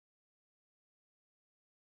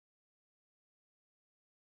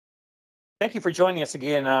Thank you for joining us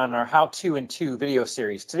again on our How To and Two video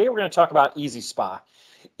series. Today we're going to talk about EZSPA.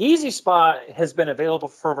 EZSPA has been available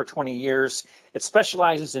for over 20 years. It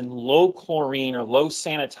specializes in low chlorine or low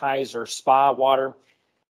sanitizer spa water.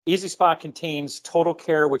 EZSPA contains Total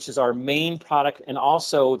Care, which is our main product, and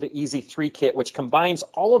also the EZ3 kit, which combines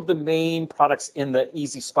all of the main products in the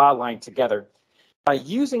EZSPA line together. By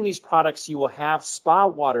using these products, you will have spa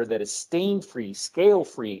water that is stain-free,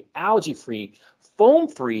 scale-free, algae-free,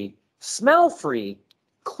 foam-free, smell-free,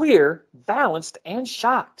 clear, balanced, and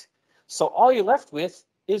shocked. So all you're left with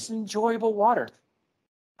is enjoyable water.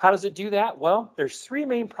 How does it do that? Well, there's three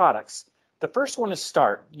main products. The first one is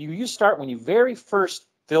Start. You use Start when you very first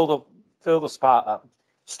fill the spa up.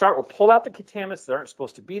 Start will pull out the contaminants that aren't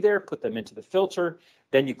supposed to be there, put them into the filter,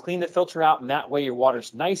 then you clean the filter out, and that way your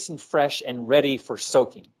water's nice and fresh and ready for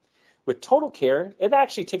soaking. With Total Care, it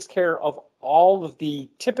actually takes care of all of the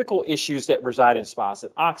typical issues that reside in spas.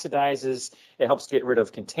 It oxidizes, it helps get rid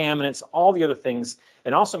of contaminants, all the other things,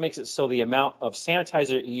 and also makes it so the amount of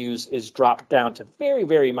sanitizer you use is dropped down to very,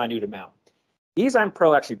 very minute amount. Enzyme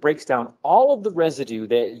Pro actually breaks down all of the residue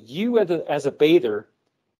that you as a bather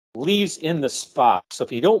leaves in the spa. So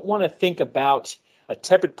if you don't want to think about a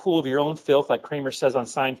tepid pool of your own filth, like Kramer says on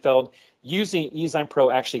Seinfeld, using Enzyme Pro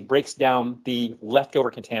actually breaks down the leftover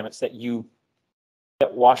contaminants that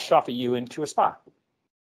wash off of you into a spa.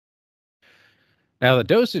 Now, the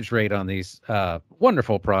dosage rate on these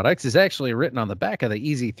wonderful products is actually written on the back of the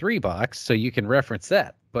EZ3 box, so you can reference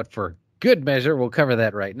that. But for good measure, we'll cover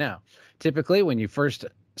that right now. Typically, when you first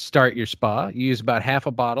start your spa, you use about half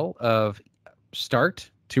a bottle of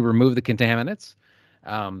Start to remove the contaminants.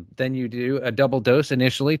 Then you do a double dose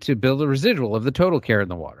initially to build a residual of the Total Care in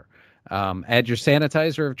the water. Add your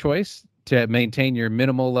sanitizer of choice to maintain your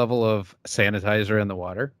minimal level of sanitizer in the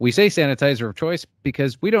water. We say sanitizer of choice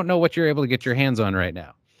because we don't know what you're able to get your hands on right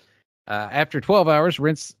now. After 12 hours,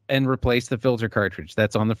 rinse and replace the filter cartridge.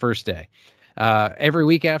 That's on the first day. Every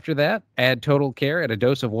week after that, add Total Care at a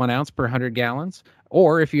dose of 1 ounce per 100 gallons.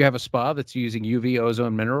 Or if you have a spa that's using UV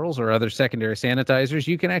ozone minerals or other secondary sanitizers,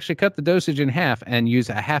 you can actually cut the dosage in half and use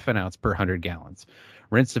a half an ounce per 100 gallons.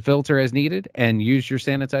 Rinse the filter as needed and use your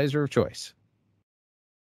sanitizer of choice.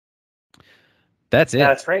 That's it.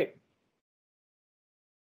 That's right.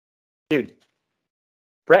 Dude,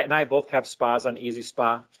 Brett and I both have spas on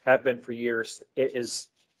EZSPA, have been for years. It is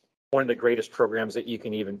one of the greatest programs that you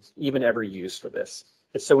can even ever use for this.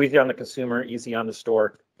 It's so easy on the consumer, easy on the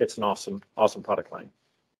store. It's an awesome product line.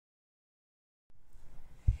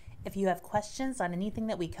 If you have questions on anything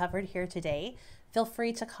that we covered here today, feel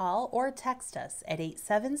free to call or text us at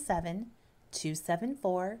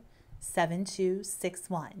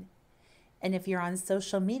 877-274-7261. And if you're on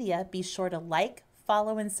social media, be sure to like,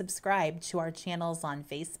 follow, and subscribe to our channels on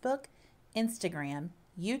Facebook, Instagram,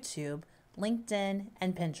 YouTube, LinkedIn,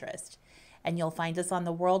 and Pinterest. And you'll find us on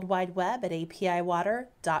the World Wide Web at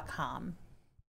apiwater.com.